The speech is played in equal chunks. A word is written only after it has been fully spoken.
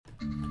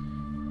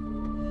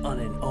on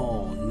an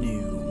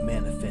all-new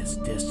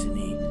Manifest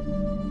Destiny.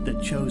 The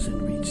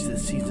Chosen reach the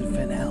season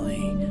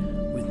finale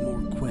with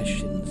more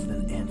questions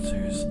than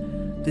answers.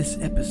 This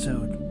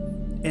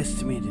episode,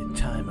 estimated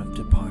time of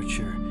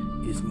departure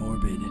is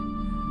morbid.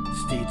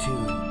 Stay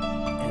tuned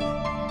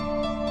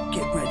and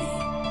get ready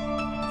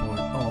for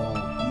an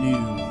all-new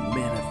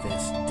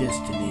Manifest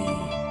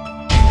Destiny.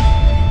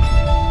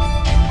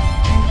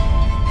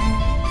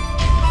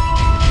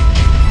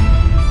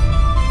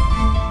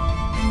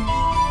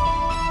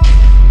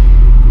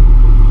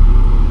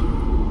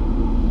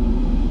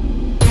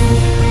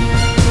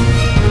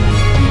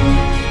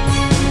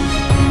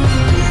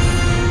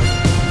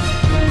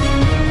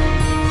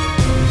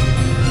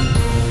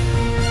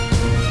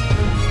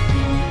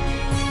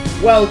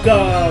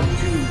 Welcome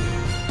to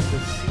the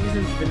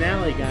season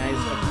finale, guys,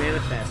 of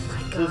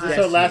Manifest. So is this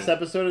our last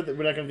episode?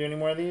 We're not going to do any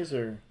more of these?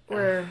 Or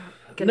we're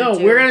going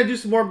to do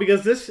some more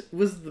because this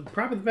was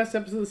probably the best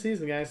episode of the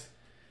season, guys.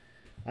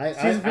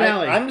 Season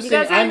finale. I'm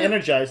saying I'm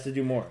energized to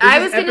do more. I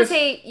was going to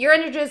say, you're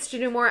energized to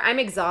do more. I'm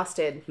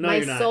exhausted. No, My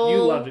you're not. soul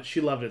You loved it.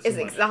 She loved it so is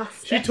much.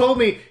 exhausted. She told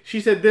me,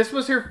 she said this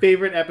was her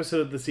favorite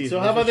episode of the season. So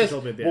how about this?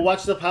 We'll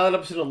watch the pilot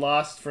episode of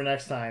Lost for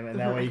next time, and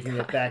that way you can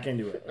get back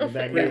into it.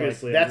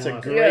 Previously, That's a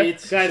Lost.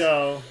 great Guys,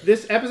 show.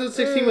 This episode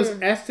 16 was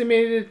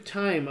estimated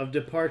time of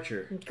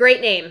departure. Great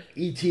name.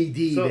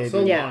 ETD,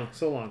 baby.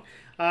 So long.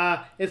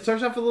 It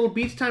starts off with a little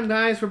beach time,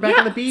 guys. We're back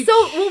on the beach.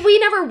 So, we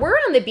never were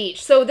on the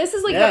beach. So this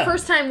is like the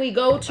first time we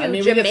go to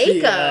We Jamaica. get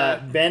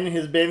to see, Ben in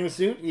his bathing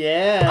suit.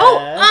 Yeah.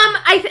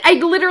 I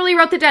literally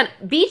wrote that down.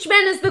 Beach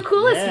Ben is the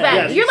coolest Ben.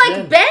 Yeah, You're Beach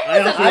like, Ben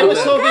was a cool I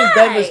was hoping guy.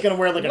 Ben was going to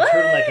wear like a What?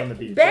 turtleneck on the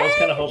beach. Ben? I was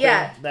kind of hoping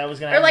that was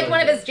going to Or happen. like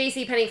one of his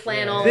JCPenney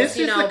flannels. This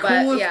is the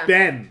coolest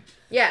Ben.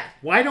 Yeah.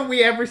 Why don't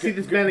we ever see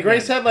this Ben again?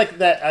 Grace had like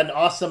an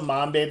awesome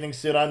mom bathing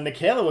suit on.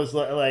 Michaela was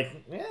like,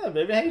 yeah,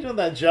 baby, how you doing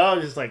that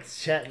job? Just like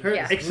chatting.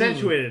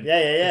 Accentuated. Yeah.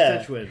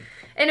 Accentuated.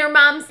 And her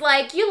mom's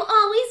like, you'll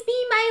always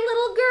be my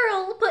little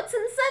girl. Put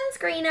some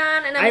sunscreen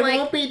on. And I'm like,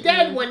 won't be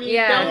dead when you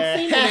don't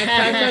see me next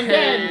time I'm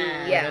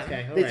dead. Yeah.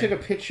 Okay, They took a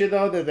picture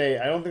though that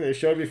I don't think they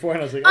showed before, and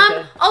I was like,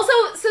 okay. Also,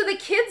 so the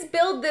kids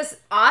build this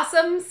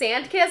awesome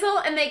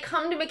sandcastle, and they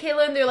come to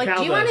Michaela and they're like,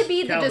 do you want to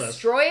be the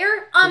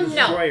destroyer?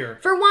 Destroyer. No.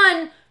 For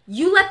one,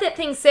 you let that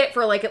thing sit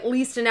for like at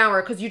least an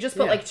hour because you just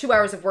put like 2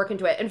 hours of work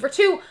into it. And for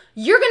two,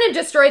 you're going to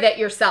destroy that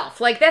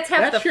yourself. Like, that's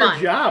half the fun.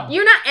 That's your job.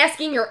 You're not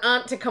asking your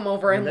aunt to come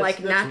over and knock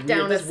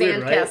down a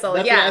sandcastle.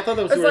 Right? Yeah. I thought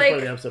that was the like, part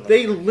of the episode.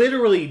 They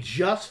literally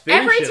just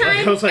finished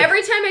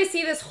every time I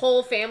see this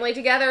whole family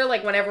together,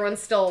 like when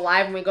everyone's still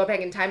alive and we go back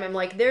in time, I'm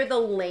like, they're the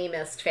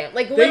lamest family.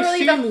 Like,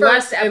 literally they seem the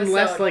less first episode. and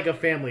less like a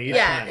family each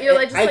time. You're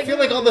like, just I feel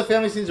like all the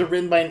family scenes are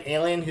written by an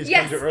alien who's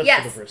come to Earth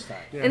for the first time.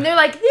 Yeah. And they're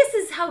like, this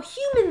is how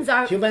humans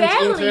are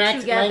family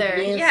together.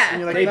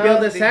 Like, they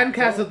build a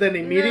sandcastle, then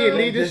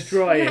immediately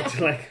destroy it.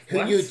 Like,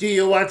 do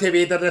you want to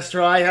be the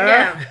destroyer?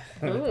 Yeah.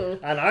 On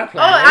our planet.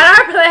 Oh, on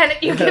our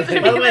planet, you get to be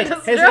the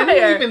destroyer. Has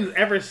anyone even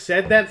ever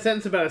said that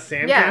sentence about a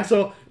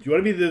sandcastle? Do you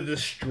want to be the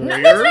destroyer?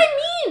 No, that's what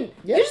I mean.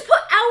 Yeah. You just put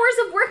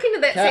hours of work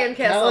into that sandcastle.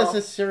 Cal is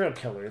a serial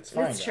killer. It's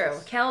fine. It's true.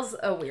 Cal's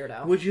a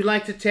weirdo. Would you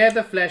like to tear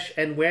the flesh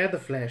and wear the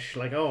flesh?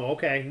 Like, oh,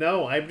 okay.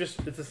 No, it's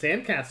a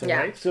sandcastle,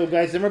 right? So,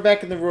 guys, then we're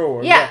back in the real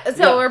world. Yeah,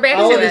 we're back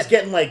to it. Olive is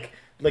getting, like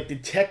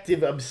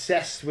detective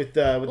obsessed with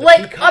the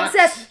peacocks.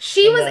 Obsessed.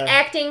 She was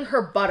acting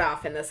her butt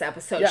off in this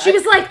episode. Yeah, she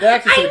was like, I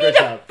need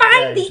to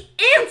find the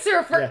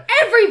answer for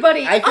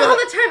everybody all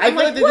the time. I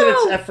feel like they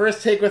did a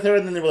first take with her,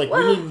 and then they were like,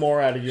 we need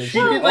more out of you. She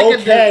did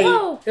like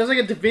it was like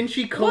a Da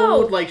Vinci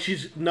Code. Like,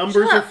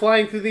 numbers are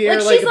flying through the air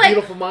like a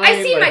beautiful mind.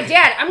 I see my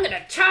dad. I'm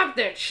gonna top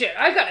that shit.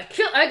 I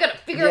gotta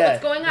figure out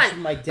what's going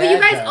on. My dad but you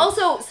guys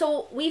also,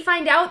 so we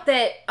find out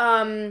that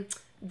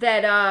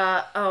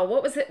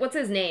what's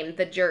his name?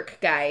 The jerk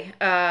guy.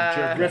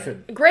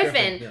 Griffin.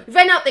 Griffin. We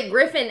find out that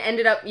Griffin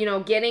ended up,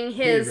 getting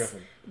his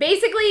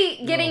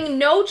getting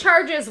no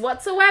charges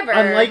whatsoever.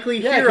 Unlikely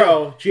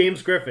hero,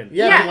 James Griffin.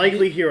 Yeah.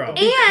 Unlikely hero.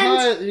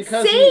 And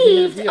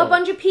saved a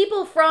bunch of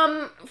people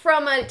from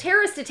a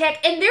terrorist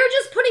attack, and they're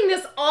just putting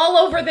this all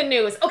over the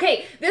news.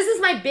 Okay, this is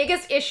my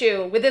biggest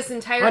issue with this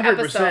entire 100%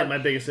 episode. My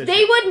biggest issue.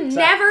 They would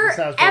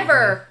never,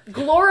 ever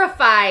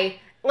glorify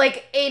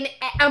like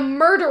a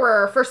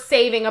murderer for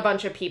saving a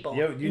bunch of people.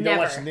 You don't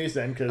watch the news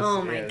then, because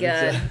oh my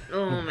god.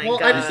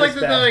 Well, I just like that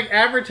they're like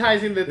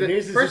advertising that.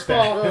 First of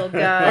all, oh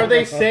god, are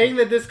they saying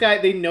that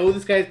they know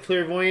this guy's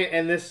clairvoyant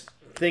and this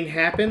thing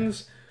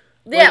happens?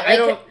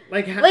 Yeah,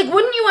 like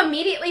wouldn't you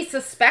immediately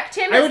suspect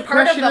him as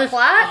part of the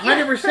plot?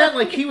 100%.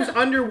 Like, he was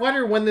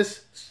underwater when this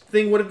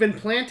thing would have been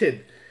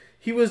planted.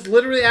 He was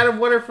literally out of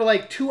water for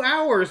like 2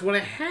 hours when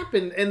it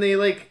happened, and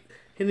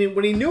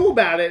when he knew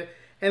about it,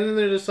 and then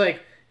they're just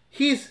like,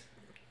 he's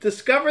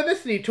discovered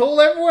this and he told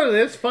everyone, and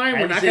it's fine. We're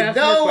And not he going to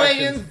said, ask more no way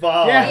questions.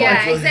 involved.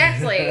 Yeah,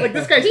 exactly. Like,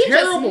 this guy's he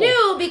terrible. just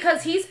knew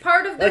because he's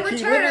part of the Like, return.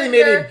 he literally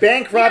made a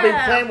bank robbing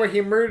plan where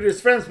he murdered his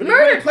friends, but he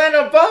really planned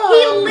a bomb.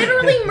 He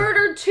literally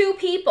murdered 2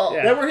 people.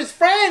 Yeah. That were his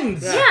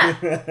friends. Yeah.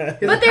 But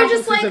they're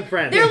just accomplices and like,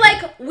 friends. they're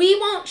like, we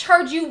won't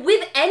charge you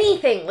with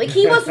anything. Like,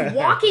 he was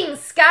walking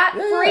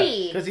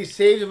scot-free. Because he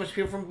saved a bunch of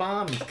people from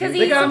bombs. Because They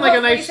he got him, like,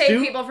 a nice saved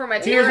suit. people from a He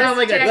was terrorist on,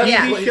 like, a attack. TV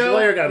Yeah. His show.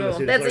 lawyer got him No. the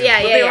suit. That's, His yeah,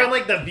 lawyer- But yeah, they yeah. were on,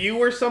 like, The View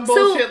or some So,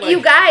 bullshit. Like,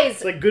 you guys,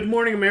 it's like Good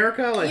Morning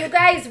America. Like, you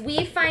guys,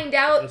 we find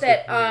out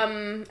That's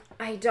that,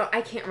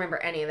 I can't remember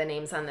any of the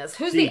names on this.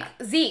 Who's Zeke.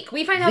 Zeke.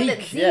 We find out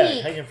that Zeke, Yeah,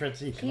 hanging for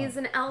Zeke. come he's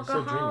on. an so dreamy.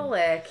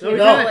 alcoholic. No, You he's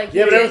know, not. like,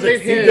 Yeah, but that was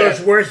like, They- he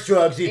does worse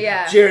drugs.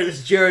 Yeah. Jared, this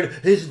is Jared.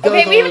 This is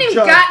Okay, we haven't even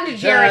gotten to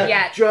Jared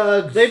yet.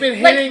 Drugs. they've been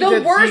like hinting the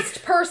that worst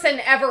Zeke... person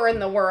ever in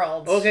the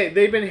world. Okay,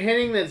 they've been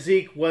hinting that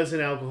Zeke was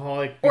an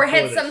alcoholic Or before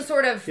had this. some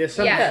sort of Yeah,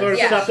 some sort of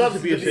substance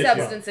abuse issue.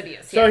 Substance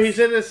abuse. So yes. he's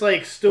in this,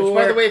 like, store... Which,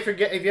 by the way,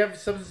 forget if you have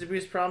substance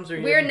abuse problems or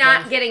We're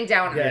not getting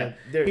down on Yeah, it.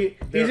 they're- He's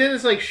they're- in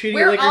this, like, shitty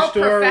We're liquor all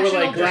store with,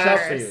 professional like,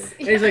 glass. drinkers.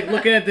 And he's, like,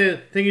 looking at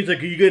the thing. He's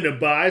like, are you going to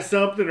buy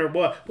something or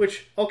what?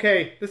 Which,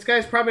 okay, this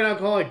guy's probably an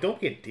alcoholic. Don't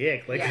be a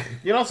dick. Like, Yeah.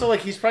 You know, also,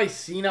 like, he's probably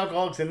seen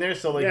alcoholics in there,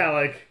 so, like... yeah,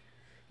 like...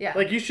 Yeah.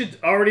 Like, you should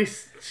already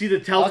see the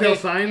telltale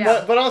signs.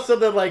 Yeah. But also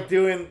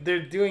they're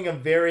doing a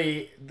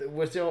very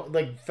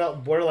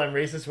felt borderline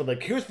racist with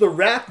like, here's the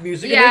rap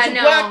music Yeah, and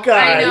there's a I black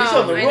guy. know, He's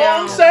on the I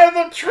wrong know. side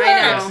of the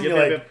tracks. I know.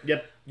 You're like,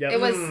 Yep.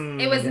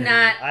 It was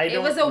not. I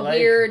It was a don't like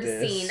weird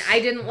this. scene. I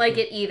didn't like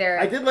it either.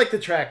 I did like the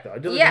track though. I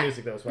did like Yeah. the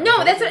music though. As well.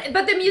 No, that's what,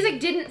 but the music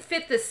didn't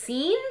fit the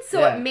scene, so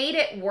Yeah. it made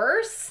it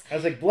worse. I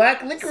was like,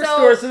 black liquor So-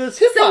 stores and it's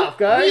hip hop,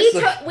 guys.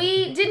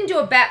 We didn't do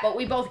a bet, but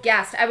we both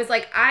guessed. I was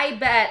like, I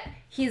bet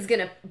he's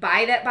gonna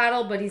buy that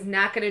bottle, but he's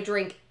not gonna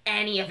drink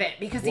any of it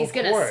because Well, he's of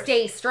gonna course.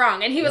 stay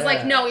strong. And he was like,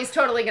 Yeah. no, he's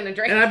totally gonna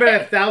drink And I it.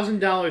 bet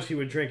 $1,000 he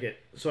would drink it.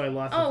 So I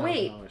lost Oh $1,000.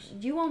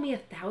 wait, you owe me Yeah,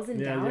 I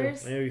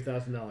 $1,000. do. I owe you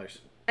 $1,000.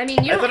 I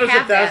mean, you I don't thought it was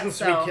have 1,000 that,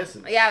 sweet so-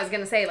 kisses. Yeah, I was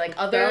gonna say like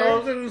other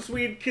 1,000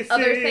 sweet kisses.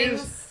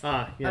 things.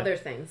 Ah, yeah. Other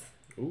things.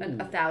 Ooh.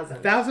 1,000.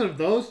 1,000 of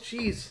those?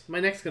 Jeez, my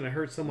neck's gonna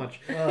hurt so much.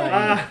 Get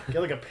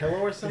like a pillow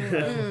or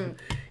something.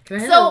 Can I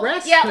have So a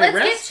rest? yeah, Can I let's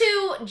get rest?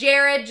 to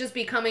Jared just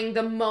becoming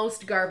the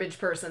most garbage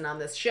person on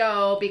this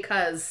show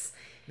because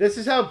This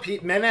is how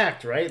men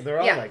act, right? They're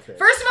all yeah. like this.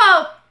 First of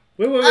all,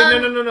 Wait,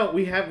 no.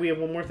 We have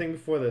one more thing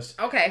before this.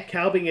 okay,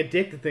 Cal being a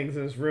dick to things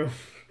in his room.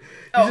 He's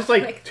Oh, just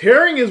like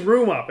tearing his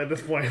room up at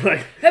this point.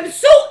 Like, I'm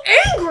so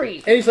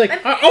angry. and he's like, I'm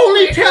I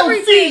only angry at tell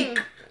everything. Zeke.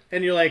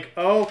 And you're like,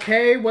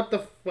 okay, what the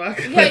fuck?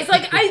 Yeah, he's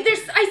like, I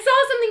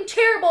saw something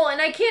terrible, and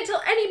I can't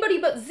tell anybody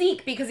but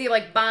Zeke because he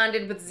like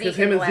bonded with Zeke. Because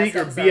in him the and last Zeke are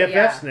episode.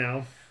 BFFs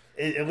now.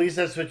 At least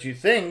that's what you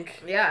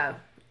think. Yeah,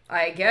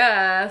 I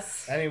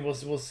guess. I mean,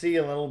 we'll see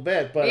in a little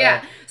bit, but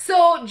Yeah.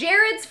 So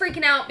Jared's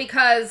freaking out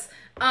because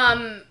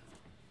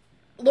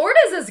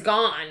Lourdes is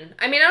gone.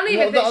 I mean, I don't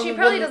even think she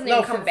probably doesn't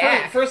even come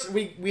back. First,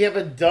 we have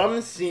a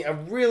dumb scene, a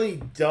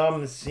really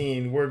dumb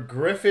scene where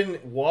Griffin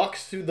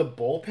walks through the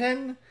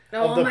bullpen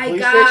of the Oh my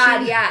police god,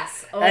 station.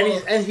 yes. Oh.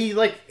 And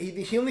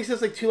he only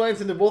says like 2 lines,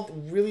 and they're both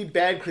really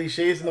bad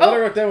cliches. And the one I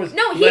wrote down was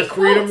no, he "Let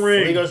quotes. freedom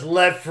ring." He goes,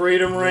 "Let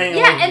freedom ring."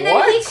 Yeah, I'm like, and then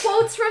what? he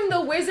quotes from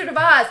The Wizard of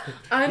Oz.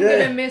 I'm Yeah.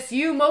 gonna miss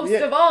you most Yeah.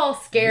 of all,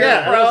 scared Yeah,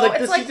 and bro. I was like,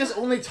 It's "This like, is just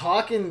only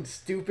talking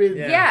stupid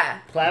yeah.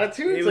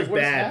 platitudes." It was like, what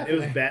is bad. It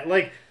was happening? bad.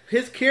 Like,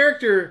 his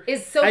character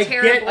Is so I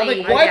terribly. Get, I'm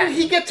like, Why yeah. did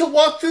he get to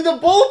walk through the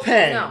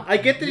bullpen? No. I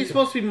get that he's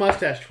supposed to be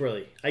mustache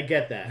twirly. I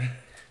get that.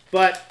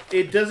 But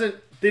it doesn't...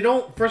 They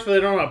don't... First of all,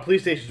 they don't know how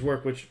police stations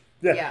work, which...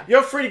 Yeah.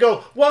 You're free to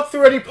go walk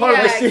through any part Yeah,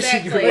 of the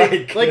station exactly.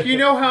 you like. Like, you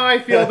know how I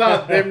feel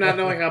about them not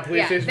knowing how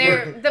police Yeah, stations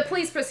they're work. the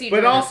police procedure.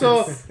 But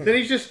also, is- then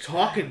he's just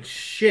talking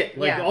shit.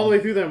 Like, Yeah. all the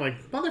way through there, I'm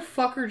like,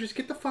 motherfucker, just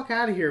get the fuck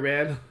out of here,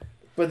 man.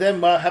 But then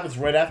what happens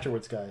right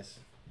afterwards, guys?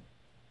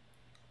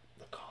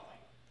 The calling.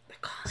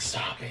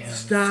 Stop him.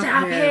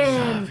 Stop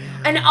him.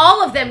 And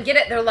all of them get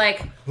it. They're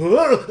like,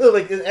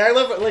 Like, I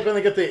love it, like when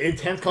they get the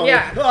intense call.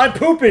 Yeah. Like, oh, I'm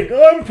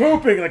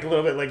pooping. Like a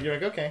little bit. Like you're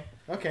like, okay,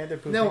 they're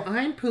pooping. No,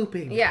 I'm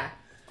pooping. yeah,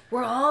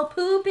 we're all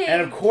pooping.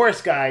 And of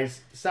course,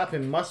 guys, Stop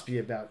Him must be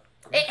about.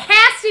 It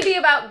has to be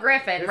about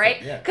Griffin,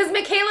 right? yeah. Because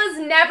Michaela's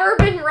never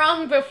been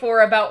wrong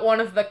before about one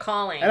of the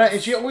callings.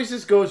 And she always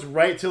just goes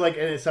right to like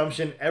an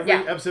assumption every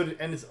Yeah. episode,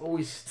 and it's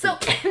always. So,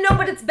 no,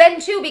 but it's Ben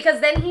too, because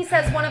then he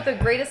says one of the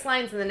greatest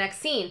lines in the next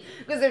scene.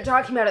 Because they're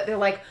talking about it. They're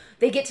like,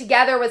 they get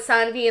together with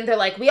Sanvi and they're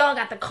like, we all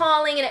got the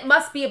calling and it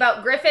must be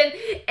about Griffin.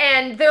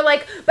 And they're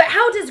like, but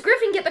how does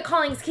Griffin get the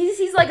callings? Because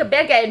he's like a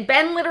bad guy. And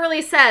Ben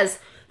literally says,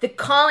 the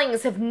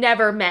Callings have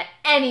never met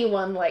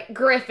anyone like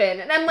Griffin.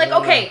 And I'm like,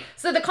 okay,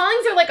 so the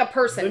Callings are like a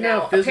person They're not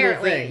now, a physical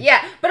apparently. thing.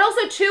 Yeah, but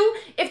also, too,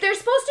 if they're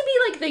supposed to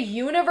be like the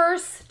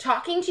universe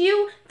talking to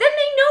you, then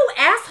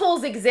they know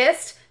assholes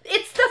exist.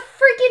 It's the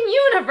freaking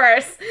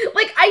universe.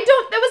 Like,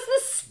 that was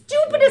the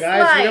stupidest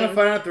Guys, line. we're gonna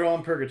find out they're all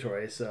in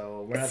purgatory,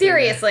 so we're not.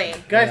 Seriously.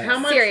 Guys, how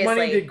much Seriously.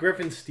 money did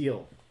Griffin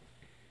steal?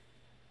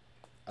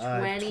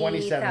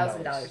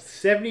 $20,000.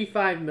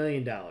 $75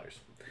 million.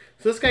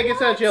 So this guy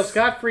gets out of jail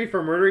scot-free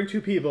for murdering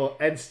 2 people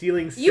and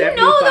stealing You 75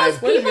 know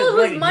those What is people it,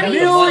 whose like, money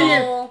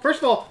million. First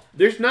of all,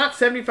 there's not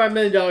 $75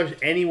 million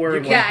anywhere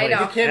in one Yeah, I place.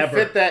 know. You can't Ever.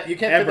 fit that. You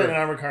can't Ever. fit that in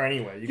an armored car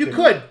anyway. You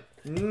couldn't.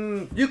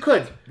 could. You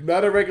could.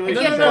 Not a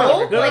regulation. You have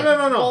gold? No, Like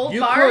no. gold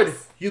You bars? could.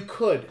 You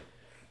could.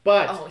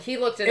 But Oh, he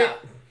looked it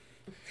up.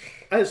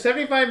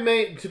 75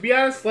 million. To be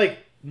honest, like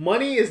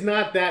money is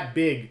not that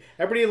big.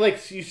 Everybody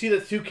like you see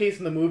that suitcase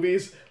in the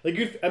movies. Like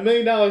 $1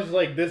 million is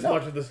like this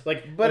much of this.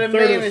 Like But a a third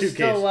million of a is suitcase.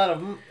 still a lot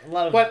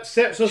of. But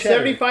so cheddar.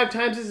 75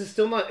 times this is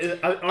still not an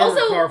armored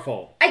Also, car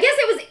full. I guess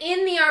it was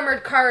in the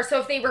armored car, so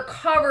if they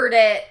recovered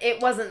it,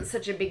 it wasn't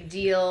such a big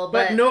deal.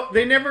 But no,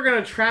 they're never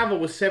gonna travel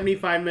with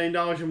 $75 million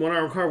in one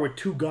armored car with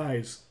 2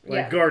 guys like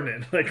Yeah.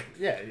 gardening. Like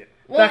Yeah.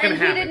 well, not and gonna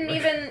he happen. didn't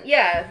even.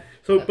 Yeah.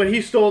 so, but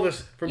he stole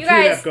this from You 2.5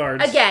 guys,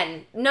 guards.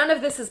 again, none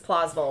of this is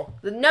plausible.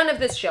 None of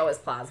this show is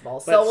plausible.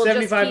 So But we'll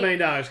just $75 keep, million,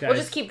 guys. We'll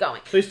just keep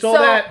going. So he stole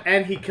that,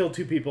 and he killed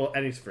 2 people,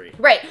 and he's free.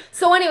 Right.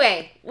 So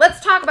anyway,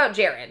 let's talk about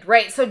Jared.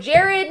 Right. So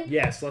Jared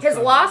Yes, let's has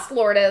talk lost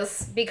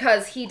Lourdes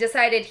because he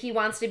decided he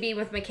wants to be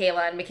with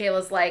Michaela, and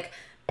Michaela's like,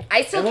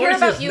 I still And care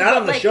Lourdes about is you, not but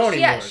on the like, show anymore.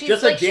 yeah, she's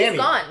just like, like Danny. she's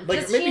gone. Like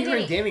just maybe she and her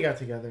and Danny. Danny got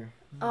together.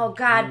 Oh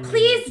God,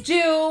 please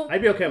do.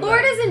 I'd be okay with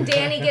Lourdes that. and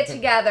Danny get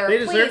together. They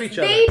deserve Please. each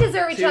other. They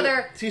deserve each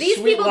other. See, These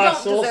Sweet people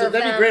Lost don't Souls, deserve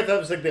that'd them. be great if that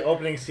was like the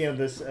opening scene of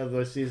the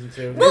season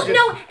 2. Well,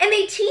 no, and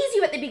they tease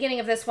you at the beginning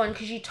of this one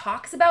because she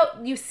talks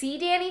about, you see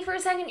Danny for a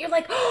second, you're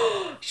like,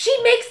 oh, she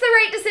makes the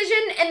right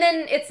decision, and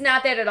then it's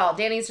not that at all.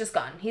 Danny's just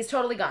gone. He's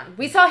totally gone.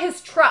 We saw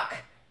his truck,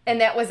 and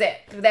that was it.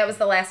 That was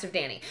the last of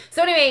Danny.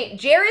 So anyway,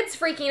 Jared's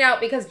freaking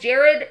out because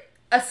Jared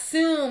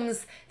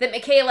assumes that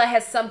Michaela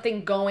has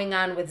something going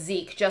on with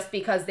Zeke just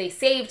because they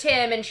saved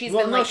him and she's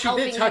been like she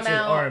helping did touch him his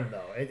out. arm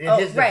though. In Oh,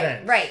 his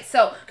defense, right.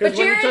 So, but Because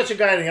when Jared, you touch a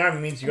guy in the arm,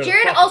 it means you go.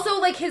 Jared to fuck also,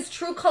 like, his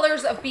true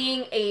colors of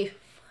being a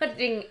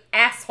fucking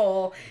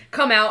asshole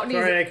come out, and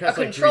Sorry, I he's a cussed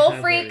like 3 control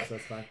times freak, already, so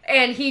it's fine.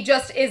 and he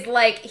just is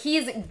like,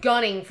 he's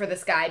gunning for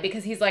this guy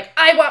because he's like,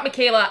 I want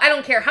Michaela, I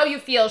don't care how you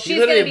feel, He's she's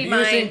gonna literally be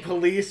abusing mine.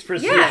 police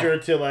procedure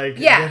to like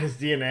Yeah. get his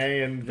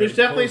DNA and. There's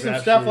definitely pull some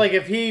his stuff rap like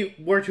sheet. if he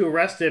were to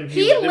arrest him,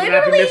 He would not be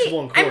admissible in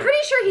literally, court. I'm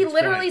pretty sure he That's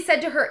literally fine.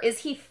 said to her, is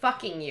he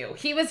fucking you?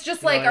 He was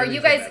just like, I are didn't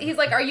you say guys, that. he's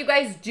like, are you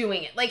guys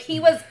doing it? Like, he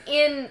was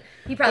in,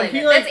 he probably But he,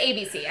 did. like, That's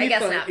ABC, I He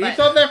guess thought- not, He but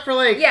thought that for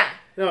like yeah,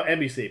 no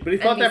NBC, but he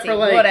thought that NBC, for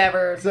like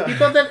whatever. He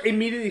thought that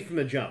immediately from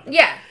the jump.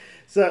 Yeah.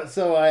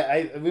 So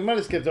I we might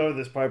have skipped over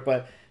this part,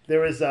 but there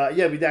was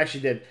yeah, we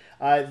actually did.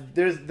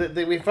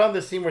 We found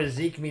the scene where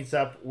Zeke meets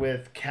up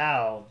with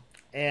Cal,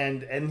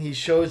 and he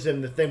shows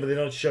him the thing, but they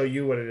don't show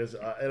you what it is.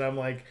 And I'm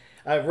like,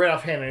 right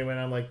offhand anyway,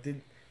 and I'm like,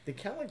 did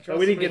Cal like? Oh,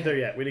 we didn't get there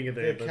yet. We didn't get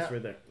there yet, but it's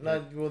right there.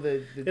 No, well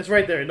the It's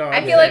right there. No,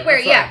 I feel like we're,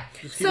 yeah.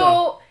 Just keep going.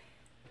 So,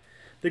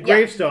 The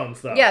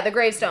gravestones, though. yeah, the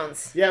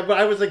gravestones. yeah, but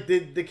I was like,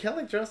 did Cal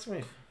like dress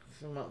me?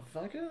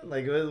 Motherfucker,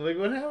 like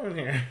what happened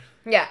here?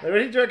 Yeah. Like, what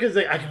did he dress? Because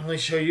like, I can only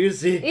show you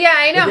Zeke. Yeah,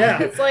 I know.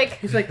 Yeah. It's like,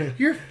 He's like,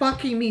 you're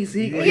fucking me,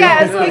 Zeke.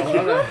 yeah, it's no, like, no,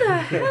 no. what the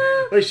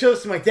hell? Like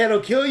shows my dad will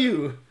kill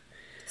you.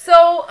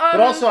 So, But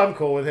also, I'm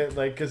cool with it,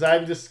 like, because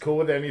I'm just cool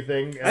with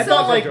anything. I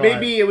thought like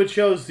maybe it would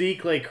show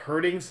Zeke like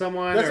hurting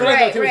someone, That's or, what I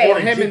thought too. Right, or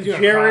right. him and Zeke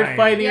doing Jared fine.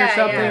 fighting Yeah, or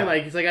something. yeah.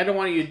 Like he's like, I don't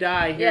want you to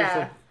die. Here's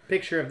Yeah. a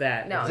picture of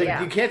that. No. It's like,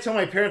 yeah. you can't tell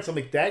my parents I'm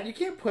like that. You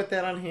can't put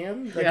that on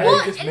him. Like, Yeah. I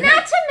well, just not to met-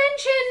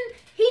 mention,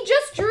 he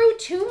just drew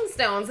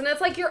tombstones, and it's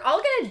like, you're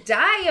all gonna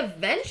die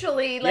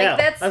eventually. Like, Yeah.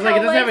 that's I was how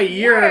like, it doesn't have a life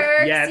year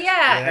works. yet.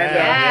 Yeah,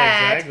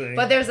 Yeah, exactly.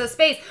 But there's a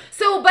space.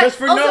 So, but Because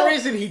for also, no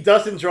reason he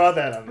doesn't draw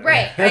that on there.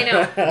 right, I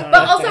know. But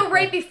also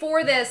right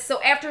before this, so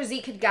after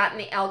Zeke had gotten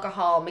the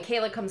alcohol,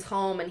 Michaela comes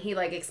home and he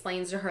like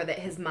explains to her that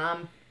his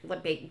mom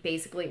like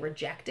basically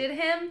rejected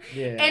him.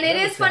 Yeah, and it that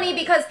is was funny sad.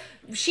 because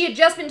she had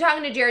just been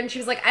talking to Jared and she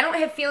was like, I don't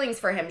have feelings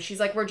for him.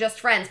 She's like, we're just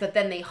friends. But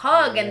then they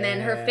hug and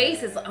then her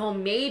face is like, oh,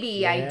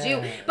 maybe I do.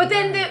 Yeah. But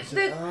then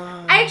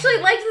I actually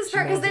liked this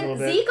part because moans a then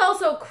little bit. Zeke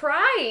also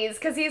cries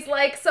because he's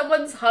like,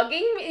 someone's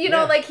hugging, you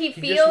know, Yeah. like he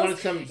He just feels. wanted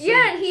some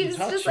yeah, and he's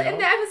touch, just you like, and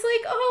know? I was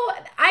like, oh,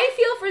 I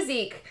feel for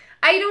Zeke.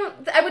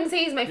 I wouldn't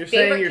say he's my You're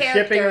saying favorite you're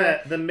character.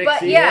 shipping the mixed but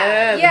Zeke?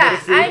 yeah, Yeah,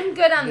 the Zeke. I'm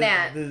good on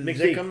that.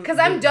 McZeke. 'Cause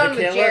I'm done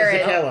with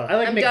Jared. I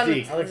like I'm mixed done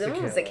Zeke. with I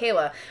like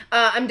Zakela.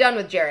 I'm done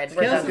with Jared.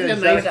 We're Zakela's done. a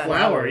We're nice done.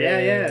 flower.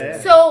 Yeah.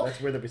 So- that's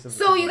where there'll be something.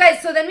 So you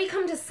guys, so then we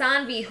come to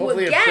Sanvi, who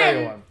Hopefully a cherry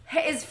again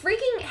one. is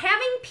freaking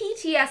having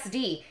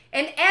PTSD,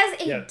 and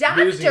as a Yeah, losing it,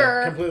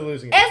 doctor, completely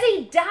losing it. as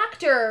a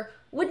doctor,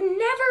 would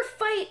never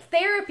fight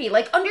therapy.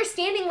 Like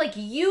understanding, like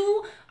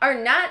you are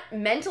not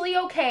mentally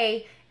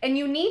okay, and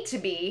you need to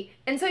be,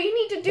 and so you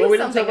need to do Well, we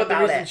didn't something talk about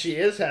the about reason it. she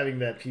is having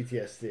that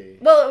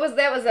PTSD. Well,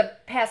 that was a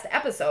past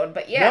episode,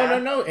 but yeah.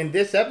 No. In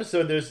this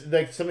episode, there's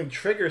like something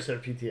triggers her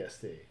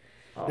PTSD.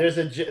 Oh. There's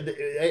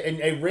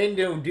a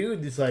random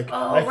dude that's like, Oh,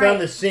 I right.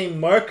 found the same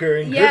marker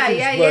in Yeah, Griffin's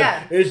yeah, blood.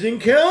 yeah. It's in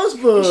Cal's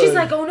blood. And she's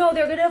like, oh no,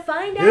 they're gonna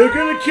find out. they're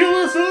gonna kill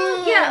us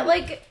all. Yeah,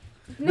 like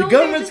no, the they're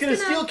government's just gonna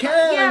steal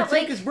Cal Yeah, and take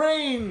like his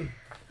brain.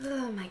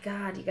 oh my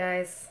god, you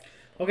guys.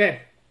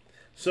 Okay.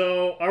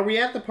 So, are we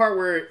at the part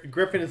where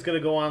Griffin is going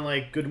to go on,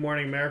 like, Good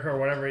Morning America or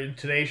whatever,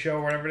 Today's Show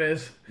or whatever it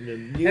is? The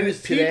And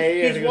news today.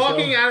 I he's think it was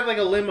walking so- out of, like,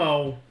 a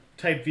limo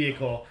type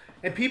vehicle,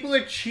 and people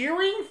are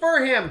cheering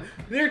for him.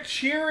 They're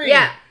cheering.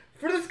 Yeah.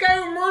 For this guy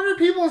who murdered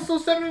people and stole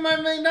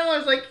 $75 million,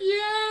 like,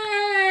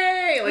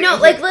 yay! No, I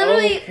was like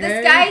literally, okay.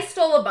 this guy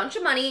stole a bunch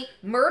of money,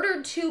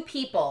 murdered 2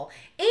 people,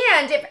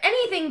 and if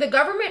anything, the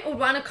government would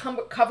want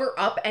to cover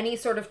up any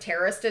sort of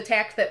terrorist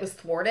attack that was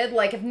thwarted.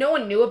 Like, if no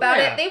one knew about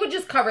Yeah. it, they would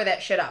just cover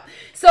that shit up.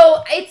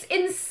 So it's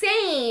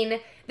insane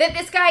that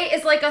this guy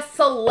is like a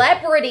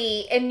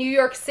celebrity in New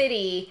York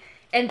City.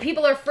 And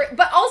people are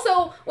but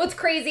also, what's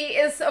crazy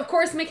is, of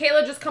course,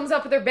 Michaela just comes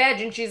up with her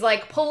badge and she's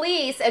like,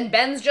 police, and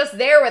Ben's just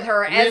there with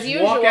her, And as just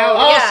usual. walk out.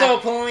 Yeah. Also,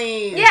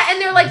 police. Yeah, and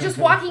they're like just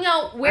walking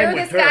out where I'm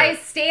this with her. guy's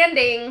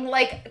standing,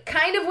 like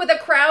kind of with a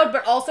crowd,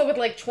 but also with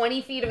like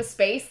 20 feet of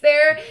space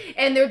there.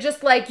 And they're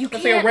just like, you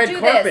It's can't like a red do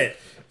carpet. this.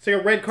 It's like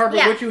a red carpet,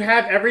 Yeah. which you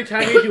have every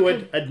time you do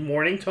a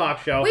morning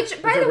talk show.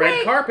 Which, by It's the a red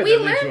way, carpet we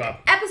that leads you learned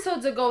up.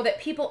 episodes ago that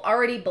people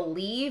already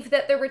believe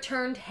that the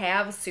Returned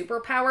have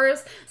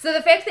superpowers. So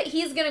the fact that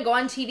he's going to go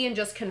on TV and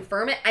just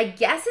confirm it, I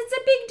guess it's a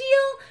big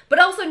deal, but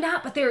also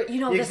not. But they're,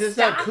 Yeah, they 'cause it's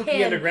stop not Kooky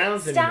him.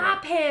 Undergrounds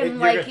Stop anymore. him.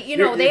 Like,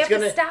 they have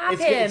to stop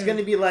him. It's going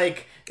to be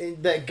like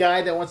that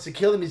guy that wants to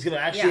kill him. He's going to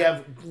actually Yeah.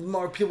 have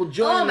more people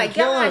join Oh him my and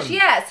kill gosh, him.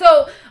 yeah.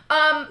 So,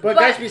 But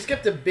guys, we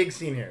skipped a big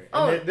scene here.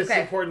 Oh, And this okay.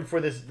 is important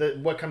for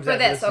what comes For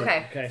after this, scene.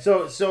 okay. Okay.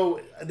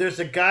 So there's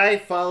a guy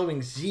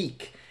following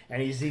Zeke,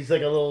 and he's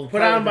like a little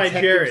Put on by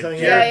detective or Jared. something.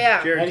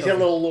 Yeah. Jared And he's got a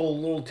tells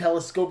little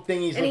telescope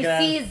thing he's and he looking at.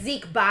 sees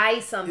Zeke buy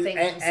something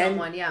from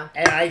someone, yeah.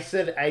 And I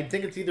said, I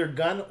think it's either a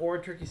gun or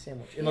a turkey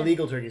sandwich, an Yeah.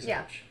 illegal turkey Yeah.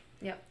 sandwich.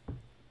 Yep.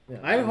 Yeah.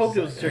 I hoped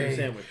it was a turkey Hey,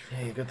 sandwich.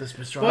 Hey, you got this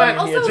pastrami. But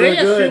also- it's they really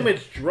good. assume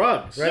it's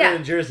drugs. Right Yeah.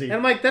 in Jersey. And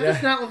I'm like, that does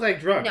Yeah. not look like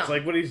drugs. No.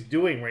 Like what he's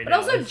doing right But now.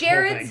 also, this whole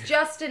Jared's thing.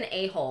 just an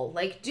a-hole.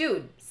 Like,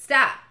 dude,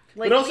 stop.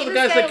 Like, But also leave the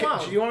this guy's guy like,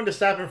 alone. you want him to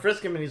stop and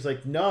frisk him, and he's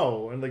like,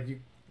 no. And like,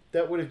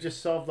 that would have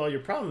just solved all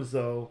your problems,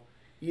 though.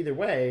 Either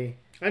way.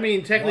 I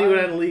mean, technically, Why? he would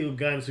have had illegal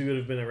guns, so he would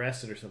have been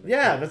arrested or something.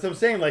 Yeah, that's what I'm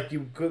saying. Like,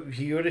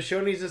 he would have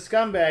shown he's a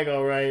scumbag,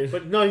 all right.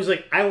 But no, he's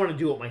like, I want to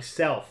do it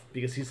myself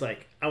because he's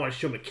like, I want to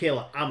show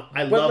Michaela I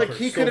But love like her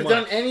he so could have much.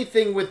 done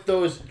anything with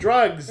those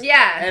drugs.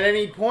 Yeah. At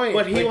any point.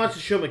 But he Like, wants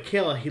to show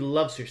Michaela he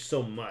loves her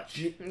so much.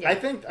 Yeah. I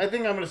think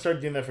I'm gonna start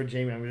doing that for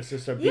Jamie. I'm just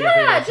gonna start. being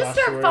Yeah, like, just talk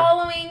start to her.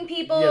 following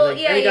people. Yeah,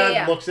 like, any guy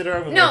yeah. looks at her.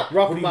 I'm No. like,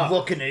 Rough what are him you up.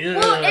 looking at?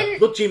 Well, and-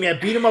 Look, Jamie, I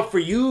beat him up for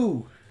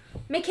you.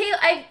 Michaela,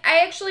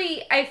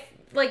 I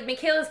like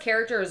Michaela's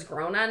character has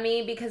grown on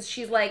me because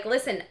she's like,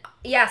 listen,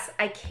 yes,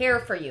 I care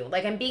for you.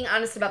 Like, I'm being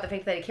honest about the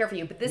fact that I care for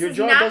you, but this Your is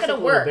jaw not does going to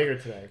look a little work. bigger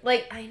today.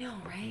 Like, I know,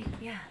 right?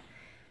 Yeah.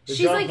 The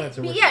She's jaw like, plants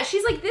are working. yeah,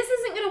 she's like, this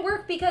isn't going to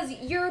work because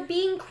you're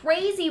being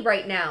crazy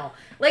right now.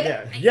 Like,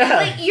 Yeah.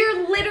 like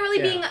you're literally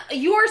Yeah.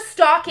 you're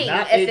stalking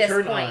Not at a this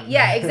turn point. on.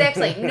 Yeah,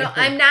 exactly. No,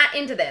 I'm not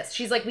into this.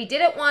 She's like, we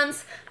did it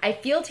once. I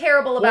feel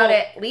terrible about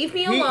Well, it. Leave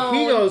me alone.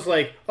 He goes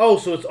like, oh,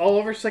 so it's all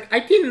over. She's like, I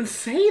didn't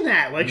say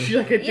that. Like she's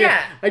like,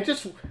 Yeah. I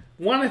just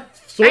want to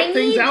sort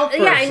things out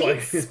first. Yeah, I need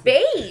like,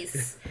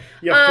 space.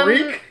 you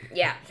freak.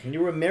 Yeah. And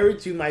you were married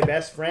to my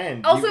best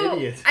friend. Also, you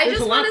idiot. I There's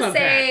just a lot want to to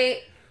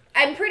say,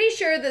 I'm pretty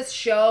sure this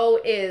show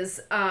is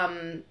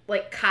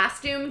like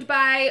costumed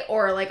by,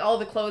 or like all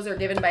the clothes are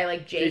given by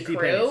like J. JC Crew,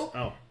 Penney's.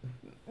 Oh,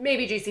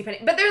 maybe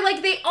JCPenney, but they're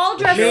like they all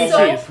dress Macy's,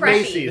 so preppy.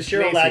 Macy's. the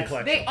Cheryl Ladd Macy's.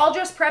 collection. They all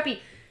dress preppy.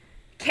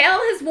 Cal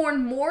has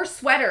worn more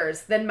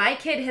sweaters than my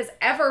kid has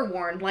ever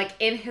worn, like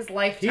in his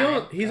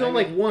lifetime. he's on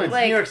like one. It's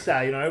Like- New York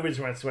style. You know, everybody's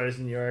wearing sweaters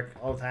in New York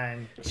all the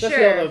time. Especially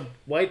Sure. all the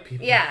white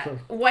people. Yeah,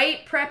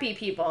 white preppy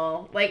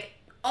people, like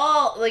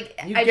all like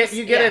You I get just,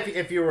 you get yeah. it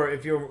if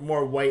you're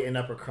more white and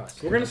upper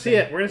crust. We're gonna see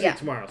it. We're gonna see Yeah. it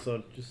tomorrow.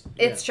 So just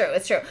It's true.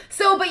 It's true.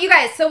 So, but you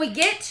guys, so we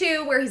get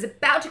to where he's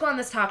about to go on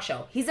this talk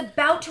show. He's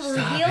about to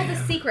reveal the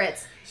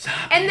secrets.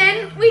 And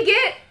then we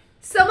get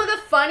some of the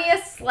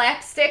funniest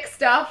slapstick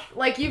stuff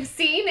like you've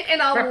seen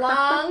in a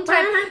long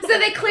time. So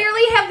they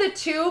clearly have the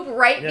tube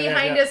right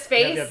behind his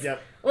face.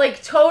 Yep.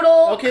 Like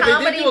total Okay, they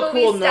comedy did do a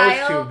movie cool style.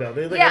 nose tube though.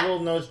 They like Yeah. a little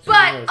nose tube.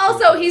 But nose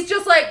also, tube. he's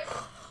just like.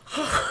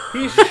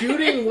 he's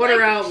shooting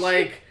water out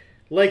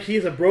like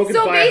he's a broken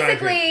So fire hydrant.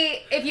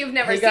 basically, if you've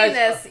never Hey seen guys,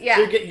 this, yeah.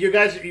 So you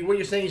guys, what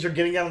you're saying is you're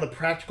getting down on the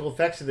practical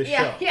effects of the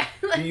Yeah, show. yeah,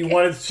 Do you like-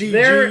 want CG?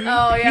 There-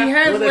 Oh, yeah. He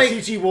has Want that like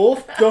CG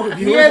wolf? Don't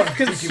you he don't has want CG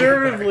wolf.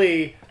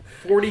 conservatively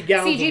 40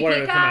 gallons CG of water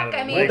to come out of peacock, him.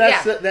 I mean, Well,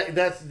 Like,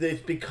 that's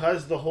it's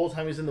because the whole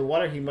time he's in the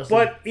water, he must.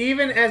 but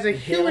even as a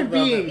human Inhaled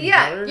being, the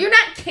Yeah, water? you're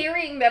not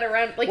carrying that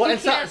around. Like, well, you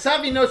and can't.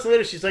 Savi notes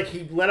later, she's like,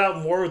 he let out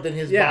more than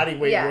his Yeah. body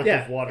weight Yeah. worth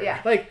Yeah. of water. Yeah.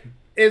 like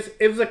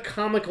it was a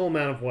comical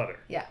amount of water.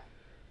 Yeah.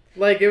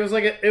 Like it was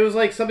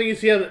like something you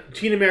see on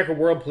Teen America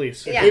World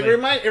Police. Yeah. It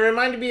Like,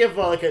 reminded me of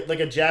like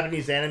a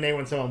Japanese anime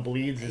when someone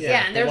bleeds. It's Yeah,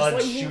 like and there's blood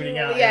like, shooting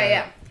out.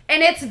 Yeah.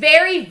 And it's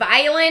very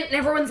violent, and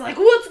everyone's like,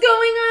 what's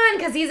going on?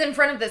 Because he's in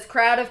front of this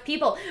crowd of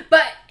people.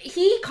 But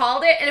he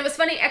called it, and it was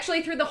funny,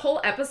 actually, through the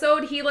whole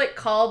episode, he, like,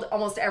 called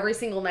almost every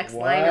single next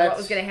line or What? what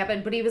was going to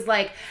happen. But he was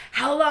like,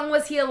 how long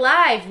was he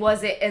alive?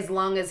 Was it as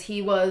long as he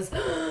was...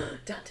 dun,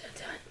 dun,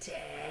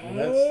 dun,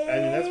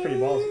 That's pretty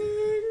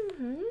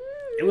ballsy.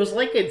 it was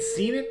like I'd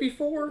seen it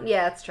before.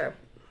 Yeah, it's true.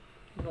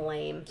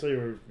 Lame. So you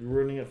were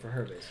ruining it for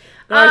her, basically.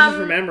 No, I was just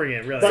remembering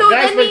it, really. But So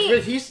guys,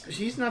 then but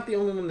she's not the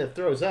only one that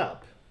throws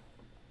up.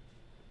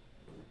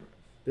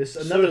 There's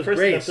another does person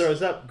Grace. that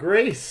throws up.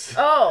 Grace.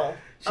 Oh.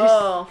 She's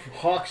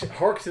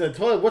harks in the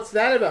toilet. What's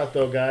that about,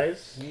 though,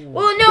 guys?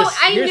 Well, no,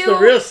 Here's the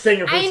real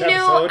stinger for I this knew.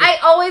 episode. I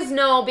always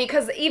know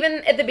because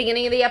even at the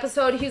beginning of the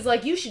episode, he's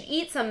like, "You should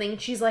eat something."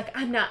 She's like,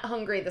 "I'm not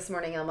hungry this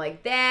morning." I'm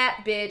like, "That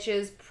bitch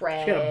is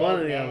pregnant." got a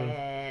bun in the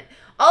oven.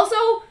 Also,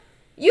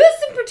 use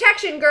some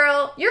protection,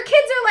 girl. Your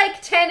kids are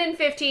like 10 and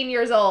 15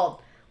 years old.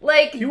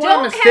 Like, You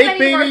don't want a have mistake, any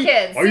baby? more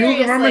kids. Are you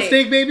looking for a Seriously.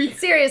 mistake, baby?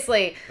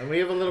 Seriously. And we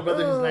have a little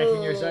brother who's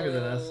 19 years younger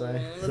than us.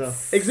 So,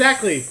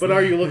 Exactly. But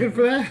are you looking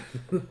for that?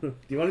 do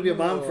you want to be a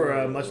mom for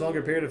a much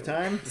longer period of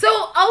time? So,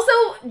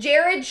 also,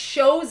 Jared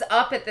shows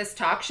up at this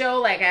talk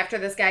show, like, after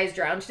this guy's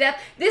drowned to death.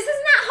 This is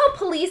not how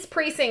police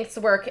precincts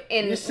work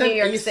in New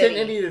York You City. sent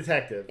any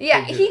detective.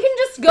 Yeah, They he do. can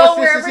just Plus, go this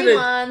wherever isn't he a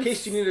wants.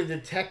 case you need a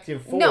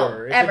detective for. No,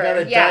 it's ever, a guy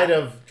that yeah. died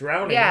of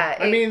drowning. Yeah,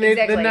 I mean,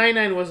 exactly. the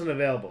 99 wasn't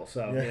available,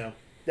 so, you know.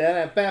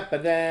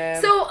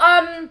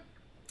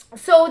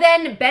 So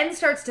then Ben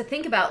starts to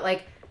think about,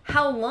 like,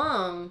 how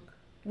long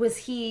was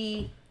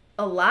he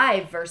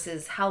alive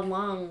versus how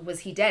long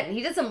was he dead? And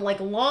he did some, like,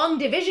 long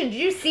division. Did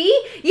you see?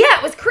 Yeah,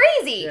 it was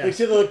crazy. You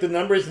see the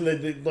numbers and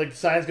the like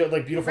signs go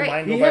like beautiful Right.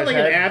 mind go He by had his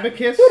like an head.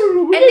 abacus.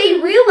 And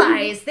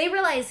they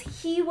realize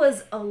he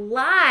was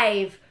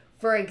alive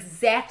for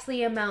exactly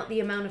the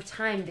amount of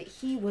time that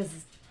he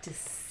was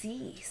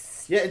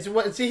deceased. Yeah, it's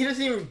what. See, he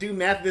doesn't even do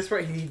math at this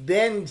part. He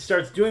then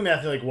starts doing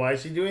math. You're like, why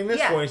is he doing this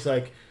Yeah. for? He's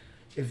like,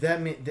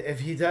 if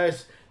he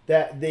dies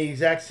that the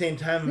exact same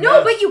time. No,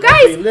 amount but you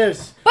after guys- he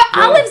lives. but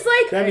well, Olive's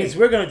like- that means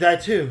we're gonna die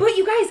too. But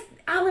you guys,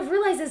 Olive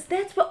realizes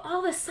that's what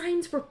all the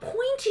signs were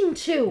pointing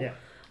to. Yeah.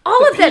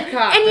 All of them.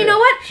 Peacock. And you know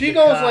what? She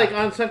goes Peacock. like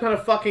on some kind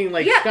of fucking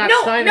like Yeah, Scott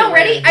Steiner. no,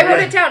 ready? land. I wrote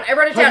Yeah. it down.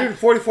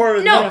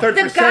 144. No, the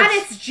 30%.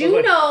 goddess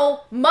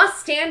Juno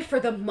must stand for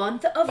the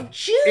month of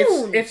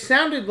June. It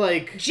sounded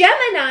like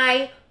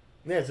Gemini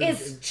Yeah, it's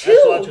is it's 2,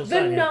 astrological the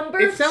sign, yeah. number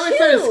it sounded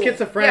 2. like something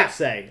schizophrenic Yeah.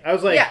 say. I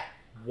was like, Yeah.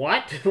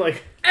 what?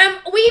 Like,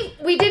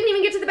 We didn't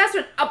even get to the best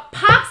one. A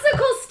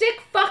popsicle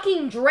stick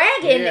fucking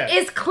dragon Yeah.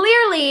 is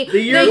clearly The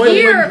year the of the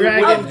year wood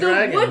dragon. of the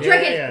Dragon. wood Yeah,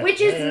 dragon, yeah.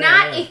 which is Yeah,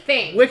 not yeah. a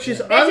thing. which is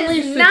That is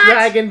Unleash the not-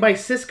 Dragon by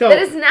Cisco. That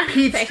is not a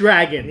Pete's thing.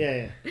 Dragon. Yeah,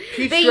 yeah.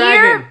 Pete's the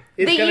Dragon year,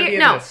 is the gonna year, be in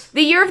no, this.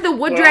 the year of the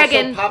wood But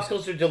dragon. also,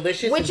 popsicles are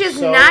delicious, Which and is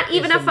so not is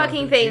even the a month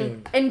fucking of thing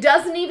June. and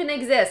doesn't even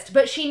exist.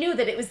 But she knew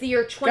that it was the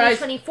year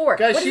 2024.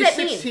 Guys, what does she's that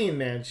mean? 16,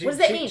 man. She, What does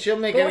that she- mean? She'll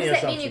make But any what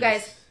does that mean, you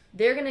guys? assumptions.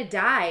 They're gonna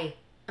die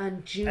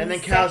on June. And then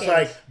 2nd, Cal's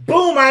like,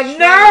 boom, I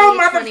know,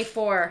 mother...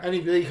 2024. And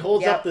he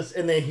holds Yep. up this,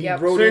 and then he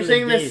Yep. wrote So you're in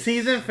saying the the dates.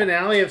 season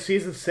finale of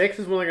season 6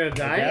 is when they're gonna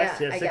die?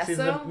 Yes, Yeah, yeah, I 6 guess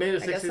seasons. so. Maybe I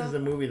 6 guess seasons so.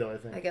 of the movie, though, I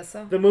think. I guess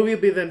so. The movie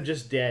will be them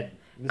just dead.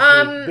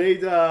 They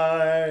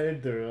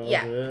died. They're all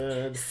yeah.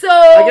 dead. So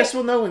I guess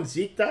we'll know when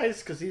Zeke dies,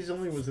 because he's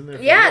only was in there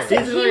for yeah, a so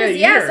little. Season's he only was a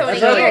year. so in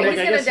That's a what year I'm he's like,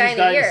 I gonna guess die he's in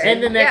a dying year. soon.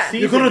 And the next Yeah. season.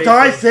 You're gonna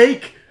die, basically.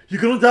 Zeke!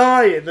 You're gonna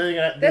die! And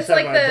then That's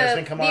like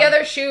Desmond the come the on.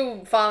 other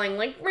shoe falling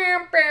like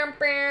meow, meow,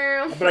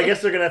 meow. But I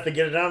guess they're gonna have to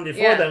get it on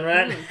before Yeah. then,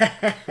 right?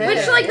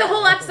 Which like the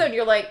whole episode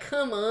you're like,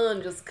 come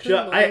on, just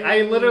come on.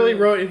 I literally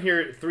wrote in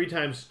here 3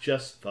 times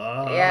just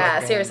fuck. Yeah,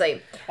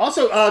 seriously.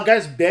 Also,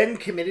 guys, Ben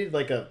committed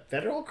like a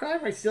federal crime,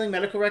 right? Stealing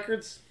medical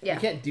records. Yeah. You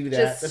can't do that.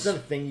 Just- That's not a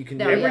thing you can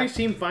No, do. Everybody yeah.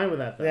 seemed fine with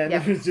that though. Yeah, and Yeah.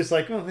 then it's just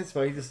like, oh, that's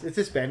fine. It's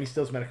just Ben. He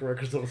steals medical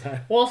records all the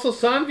time. Well, also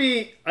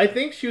Sanvi, I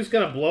think she was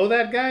gonna blow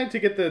that guy to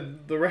get the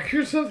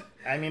records of.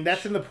 I mean,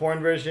 that's in the porn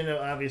version,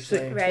 obviously.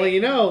 Right. Well, you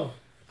know,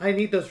 I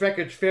need those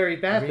records very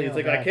badly. Real It's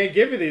like bad. I can't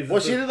give you these. Well,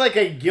 It's she a- did like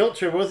a guilt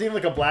trip. It wasn't even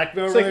like a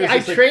blackmail. It's like, It was I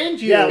just trained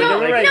you. Yeah,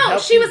 No, right, no,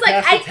 helped she you was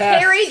like, pass I the test.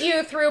 carried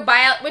you through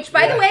which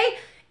by the Yeah. way,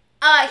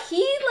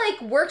 he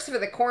like works for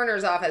the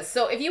coroner's office.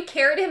 So if you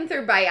carried him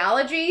through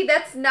biology,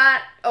 that's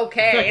not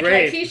okay. It's not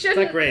great. Like he It's not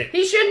shouldn't. great.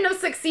 He shouldn't have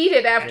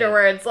succeeded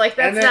afterwards. Like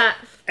that's And then- not.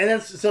 And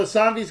then so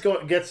Sanvi's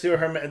gets to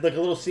her like a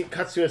little scene,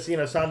 cuts to a scene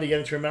of Sanvi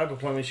getting to her medical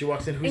appointment. She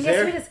walks in. Who's And guess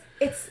there? what it is?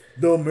 It's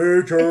The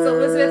Major.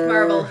 Elizabeth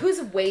Marvel,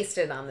 who's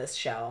wasted on this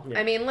show.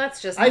 I mean,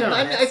 let's just. Be I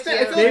honest, feel you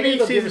like know? Maybe maybe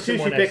they'll give season us some 2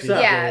 more she next picks season.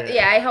 up.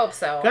 Yeah, I hope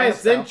so. I Guys,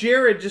 hope then so.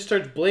 Jared just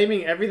starts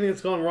blaming everything that's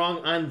going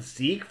wrong on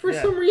Zeke for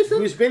Yeah. some reason.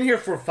 Who's been here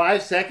for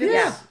 5 seconds?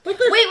 Yeah. Like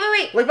this.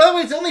 Wait. Like, by the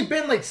way, it's only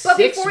been like But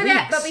 6 before weeks.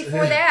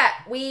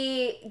 that,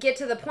 we get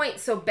to the point.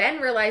 So Ben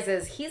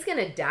realizes he's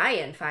gonna die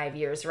in 5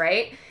 years,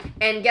 right?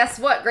 And guess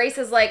what? Grace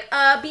is like,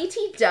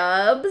 BT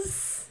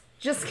Dubs,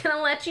 just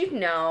gonna let you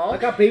know, I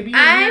got baby in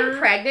I'm here.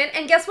 pregnant.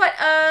 And guess what?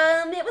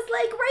 It was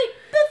like right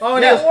before Oh,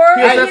 yes.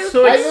 you That's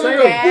so I came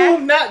remember, exciting. back.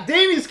 boom, not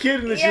Danny's kid.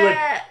 And then she went,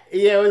 Yeah.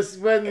 yeah, it was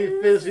when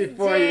it was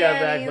before you got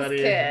back, Danny's buddy.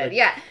 kid. Like,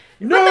 Yeah.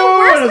 No! But the And I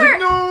worst was like, part,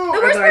 no! the And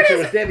worst then part actually is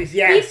it was Danny's.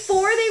 Yes.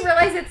 before they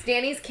realize it's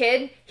Danny's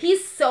kid,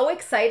 he's so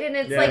excited, and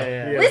it's Yeah, like,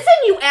 yeah, yeah. listen,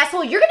 you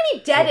asshole, you're gonna be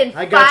dead in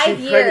I got 5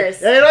 you years.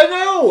 pregnant. And I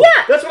know!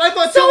 Yeah. That's what I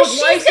thought So too.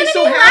 she's Why is gonna he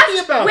so be happy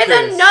left about with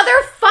this? another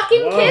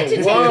fucking kid to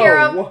take care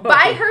of whoa.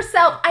 by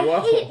herself. I Whoa.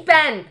 hate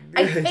Ben.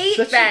 I He's hate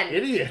such Ben. an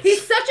idiot.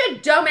 He's such a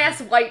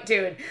dumbass white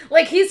dude.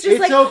 Like he's just It's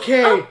like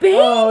okay. a baby,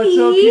 Oh, it's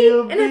okay,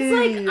 a and it's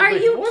baby. like, are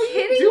you what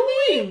kidding are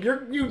you me?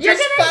 doing? You You're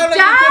just gonna found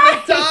die.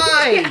 out you're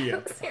gonna die. Yeah,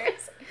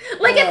 seriously.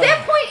 Like at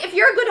that point, if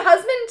you're a good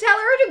husband, tell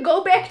her to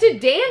go back to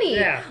Danny.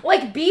 Yeah.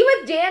 Like be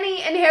with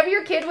Danny and have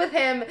your kid with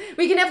him.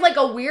 We can have like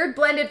a weird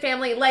blended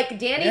family. Like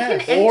Danny Yes.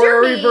 can enter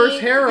Or a me. reverse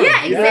harem.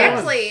 Yeah, Yes.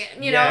 exactly.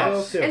 You know,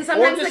 Yes. and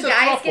sometimes Or the just a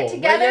guys couple. get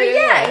together. Yeah, Yeah,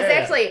 yeah.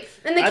 exactly.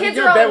 And the I kids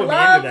think are Ben all would be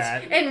into loved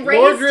that. and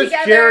raised Mordred's,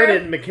 together. Jared,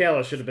 and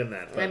Michaela should have been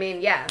that. But I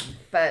mean, yeah,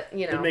 but you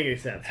didn't know, make any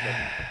sense.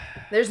 But.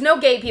 there's no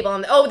gay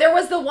people. There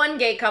was the one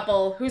gay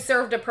couple who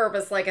served a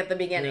purpose, like at the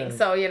beginning. Yeah.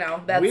 So you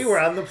know, that's We were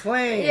on the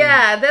plane.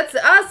 yeah, that's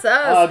us.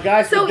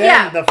 Guys, so but then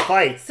yeah, the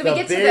fight. so we the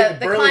get to big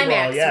the burly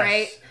climax, brawl, yes.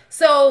 right?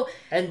 So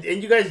And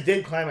you guys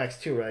did climax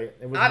too, right?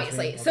 It wasn't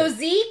obviously, just me? so Okay.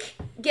 Zeke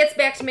gets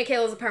back to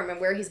Michaela's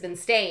apartment where he's been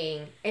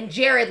staying, and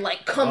Jared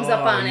like comes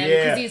up Oh, on him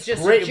because he's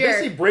just basically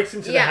Jared. breaks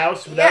into the Yeah,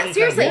 house without yeah, any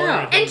seriously, kind of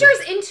warning. enters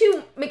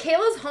into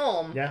Michaela's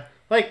home. Yeah.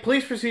 Like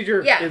police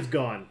procedure Yeah. is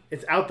gone.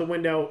 It's out the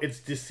window. It's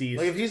deceased.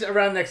 Like if he's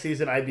around next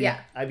season, I'd be Yeah.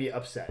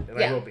 upset, and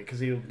Yeah. I will be because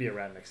he'll be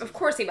around next season. Of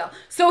course he will.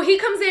 So he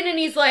comes in and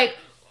he's like,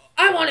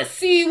 I want to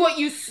see what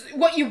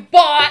you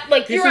bought.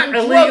 Like He's you're on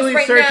just drugs illegally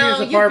right searching now. his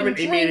You've been apartment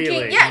drinking.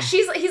 immediately. Yeah,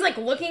 he's like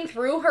looking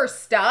through her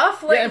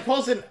stuff. Like Yeah, and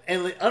pulls in,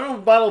 and like, I don't know,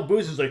 a bottle of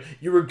booze is like,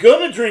 you were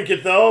gonna drink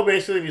it though.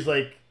 Basically, he's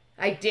like,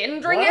 I didn't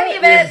drink What? any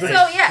of Yeah, it. it's So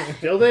like- yeah.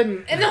 Still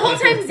didn't. And the whole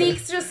time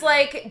Zeke's just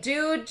like,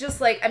 dude, just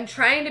like, I'm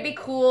trying to be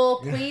cool.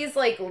 Please,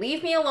 like,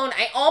 leave me alone.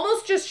 I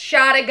almost just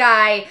shot a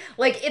guy.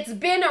 Like, it's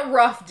been a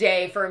rough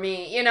day for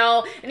me, you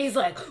know? And he's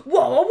like,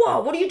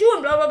 whoa, what are you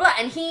doing? Blah, blah, blah.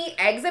 And he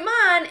eggs him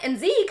on. And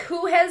Zeke,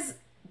 who has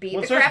beat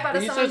Well, the starts- crap out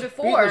of he someone starts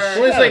before. beating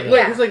the Well, he's like,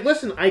 Yeah. he's like,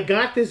 listen, I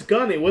got this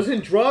gun. It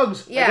wasn't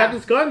drugs. Yeah. I got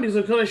this gun because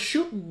I'm gonna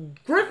shoot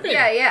Griffin.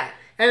 Yeah.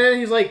 And then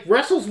he's like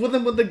wrestles with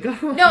him with the gun.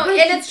 No,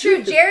 and it's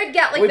true. Jared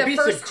got like Well, he the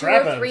beats the first 2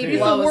 crap out or of 3 him, too. He's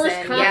the blows worst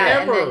in. cop Yeah,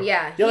 ever. and then,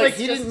 yeah. yeah, like he's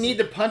he just- didn't need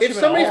to punch If him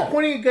somebody's at all.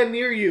 pointing a gun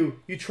near you,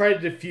 you try to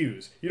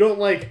defuse. You don't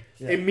like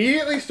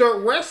immediately start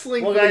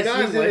wrestling Well, for guys, the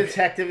gun. he's a like,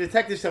 detective.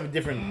 Detectives have a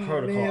different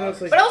protocol. man, I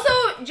was like- But also,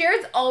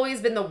 Jared's always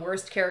been the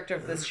worst character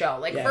of this show.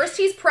 Like, Yeah. first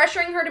he's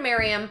pressuring her to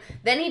marry him,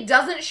 then he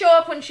doesn't show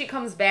up when she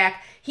comes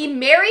back. He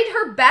married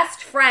her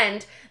best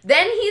friend.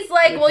 Then he's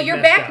like, well, is you're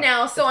messed back up.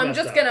 now, so It's I'm messed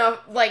just up. gonna,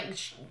 like,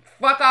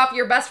 fuck off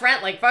your best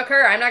friend. Like, fuck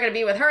her. I'm not gonna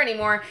be with her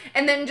anymore.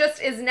 And then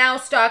just is now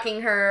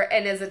stalking her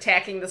and is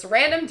attacking this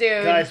random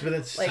dude. Guys, but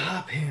then Like-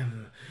 stop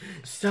him.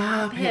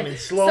 Stop him. In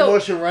slow So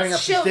motion running up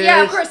the she'll- stairs.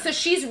 Yeah, of course. So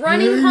she's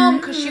running home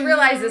because she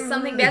realizes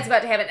something bad's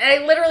about to happen. And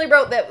I literally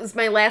wrote, that was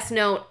my last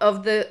note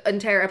of the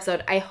entire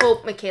episode. I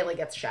hope Michaela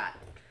gets shot.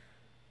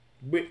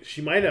 Wait,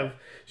 she might have.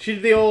 She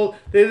did the old.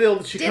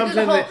 She Did comes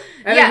the in whole- and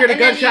yeah, then heard a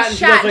and then gunshot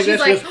he's and shot, she goes she's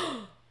like this. like,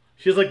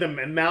 She has like the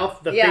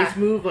mouth, the Yeah. face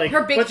move, like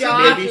Her big what's the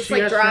jaw baby just, she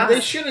like, has drops. from-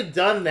 They should have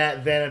done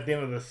that then at the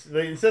end of this.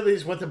 Instead, they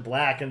just went to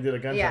black and did a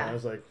gunshot. Yeah. I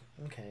was like,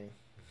 okay.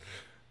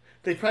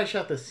 They probably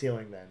shot the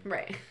ceiling then.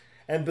 right.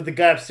 But the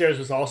guy upstairs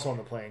was also on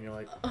the plane. You're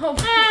like, Oh,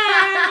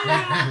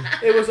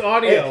 It was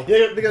audio.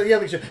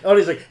 oh,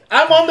 he's like,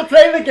 I'm on the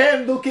plane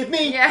again. Look at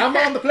me. Yeah. I'm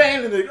on the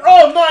plane. And they're like,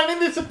 oh no, I'm in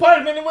this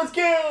apartment. It was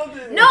killed.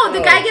 no, the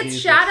Oh, guy gets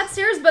Jesus. shot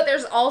upstairs, but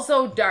there's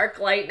also dark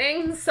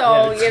lightning,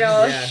 so, Yeah, you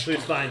know. Yeah, so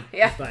it's fine.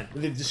 Yeah. It's fine.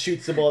 They just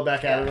shoots the bullet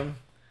back out of Yeah. him.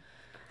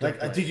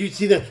 Like, did you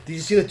see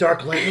the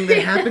dark lightning that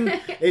happened?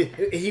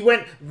 He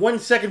went 1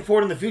 second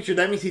forward in the future.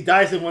 That means he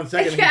dies in 1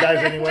 second. Yeah, he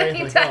dies anyway.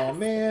 he Like, dies. oh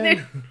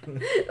man.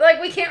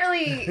 Like, we can't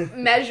really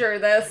measure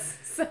this,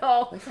 so.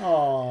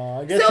 Oh,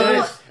 I guess So it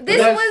is. this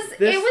That's- was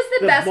this- it was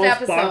the best most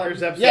episode.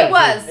 bonkers episode. Yeah, It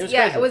was, it was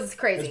yeah, crazy. it was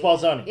crazy. It's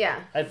Balzani. Yeah.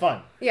 I had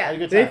fun. Yeah. I had a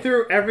good They time.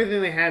 threw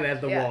everything they had at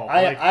the Yeah. wall.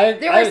 Like,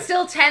 There were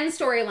still 10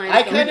 storylines.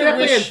 I going kind We of on.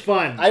 definitely wish had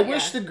fun. I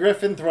wish the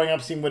Griffin throwing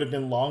up scene would have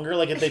been longer.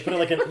 Like if they put it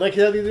like like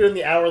how they do in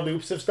the hour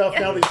loops of stuff.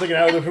 Now they just like an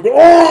hour loop. Go,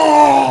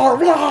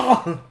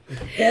 oh!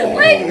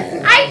 Like,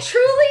 I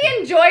truly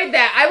enjoyed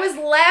that. I was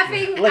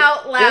laughing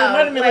out It loud.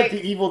 reminded me like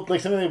the evil,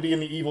 like something that would be in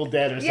the Evil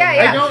Dead or something. Yeah,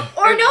 yeah. don't-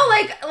 Or no,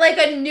 like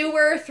a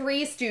newer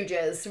Three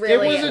Stooges.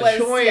 Really, it was a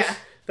choice yeah.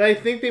 that I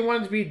think they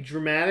wanted to be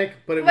dramatic,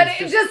 but it But was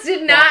it just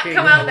did not fucking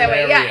come out that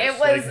way. Yeah, it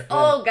hilarious. was. Like,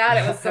 Oh god,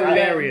 it was so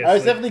hilarious. I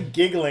was Like, definitely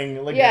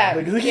giggling. Like, Yeah,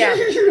 like, yeah.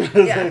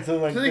 yeah. So,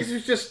 like, I think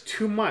it's just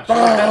too much. Like,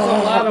 that's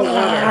a lot of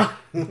water.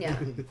 good. Yeah,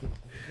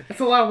 That's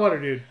a lot of water,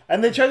 dude.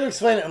 and they tried to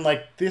explain it, and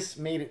like this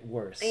made it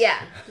worse. yeah.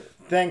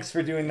 Thanks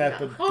for doing that,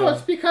 but Oh,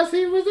 it's because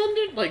he was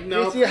under. Like,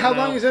 no. You see how no.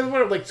 long he's in the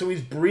water? Like, so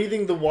he's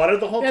breathing the water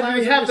the whole Yeah, time. did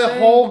is he what have you're the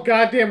saying? whole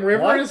goddamn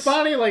river What? in his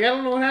body? Like, I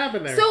don't know what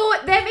happened there. So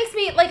that makes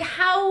me like,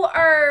 how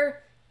are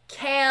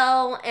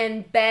Cal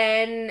and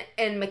Ben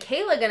and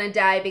Michaela gonna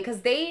die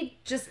because they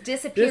just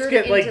disappeared just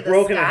get into like the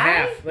broken sky? in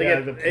half. Like, Yeah,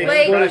 it the explodes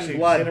plane in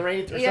blood.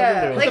 incinerate or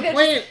Yeah, something. like The it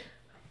plane.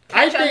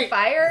 catch on think-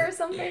 fire or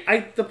something?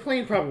 The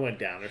plane probably went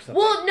down or something.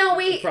 Well, no,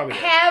 we Probably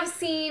did. have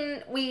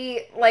seen,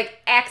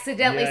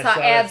 accidentally Yeah, saw saw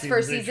that ads season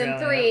for three season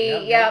trailer. 3.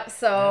 Yep, Yep, yep,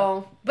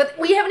 so. But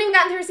we haven't even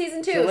gotten through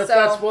season 2, So let's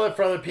not spoil it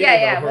for other people.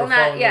 Yeah, though, who we'll are not-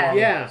 following yeah. along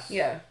with Yeah. us.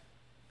 Yeah.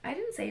 I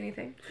didn't say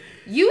anything.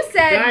 You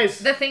said Guys.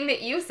 the thing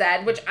that you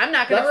said, which I'm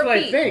not going That's to what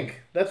repeat. I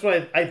think. That's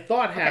what I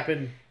thought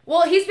happened.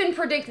 Well, he's been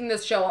predicting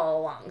this show all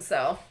along,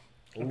 so.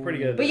 I'm pretty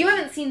good at But this. you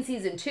haven't seen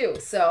season 2,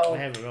 so I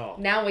haven't at all.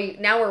 now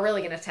we're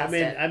really going to test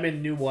it. I'm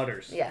in new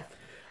waters. Yeah.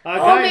 Guys,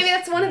 Oh, maybe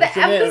that's one of the It's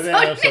the name of the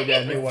episodes. episode,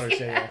 yeah, New Waters,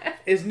 yeah.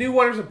 Is new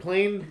waters a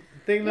plane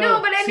thing though?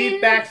 No, but I seat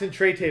mean- backs and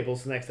tray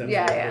tables next episode.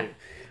 Yeah,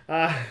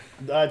 I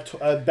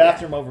believe.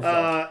 Bathroom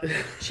overflow.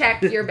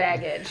 Check your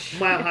baggage.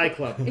 Mile High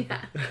Club.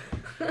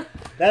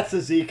 That's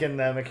the Zeke and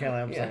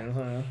Michaela Yeah.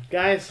 episode.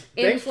 Guys,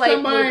 In thanks for flight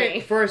coming by movie.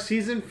 for our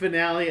season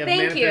finale of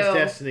Thank Manifest you.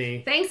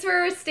 Destiny. Thanks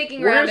for sticking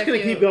We're around. just gonna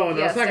if you- keep going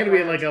though. yeah, It's not stick gonna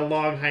be around. like a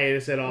long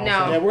hiatus at all.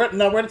 No. Yeah, we're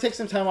gonna take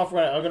some time off.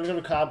 We're gonna go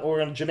to Cabo. Or we're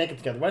going to Jamaica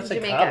together. Why did I say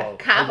Jamaica. Cabo?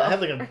 Cabo. I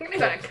have like We're gonna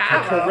go to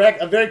Cabo.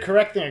 a very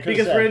correct thing. I could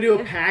Because have we're said. gonna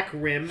do a Pack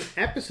Rim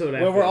episode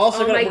after Where we're this.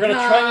 also Oh gonna my we're gonna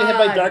try to hit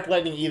by God. Dark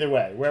Lightning either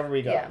way, wherever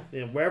we go. Yeah.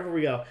 Yeah, wherever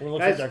we go. We're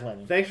looking Guys, for Dark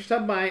Lightning. thanks for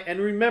stopping by, and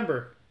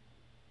remember,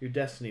 your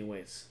destiny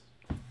waits.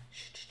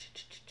 Shh, shh, shh.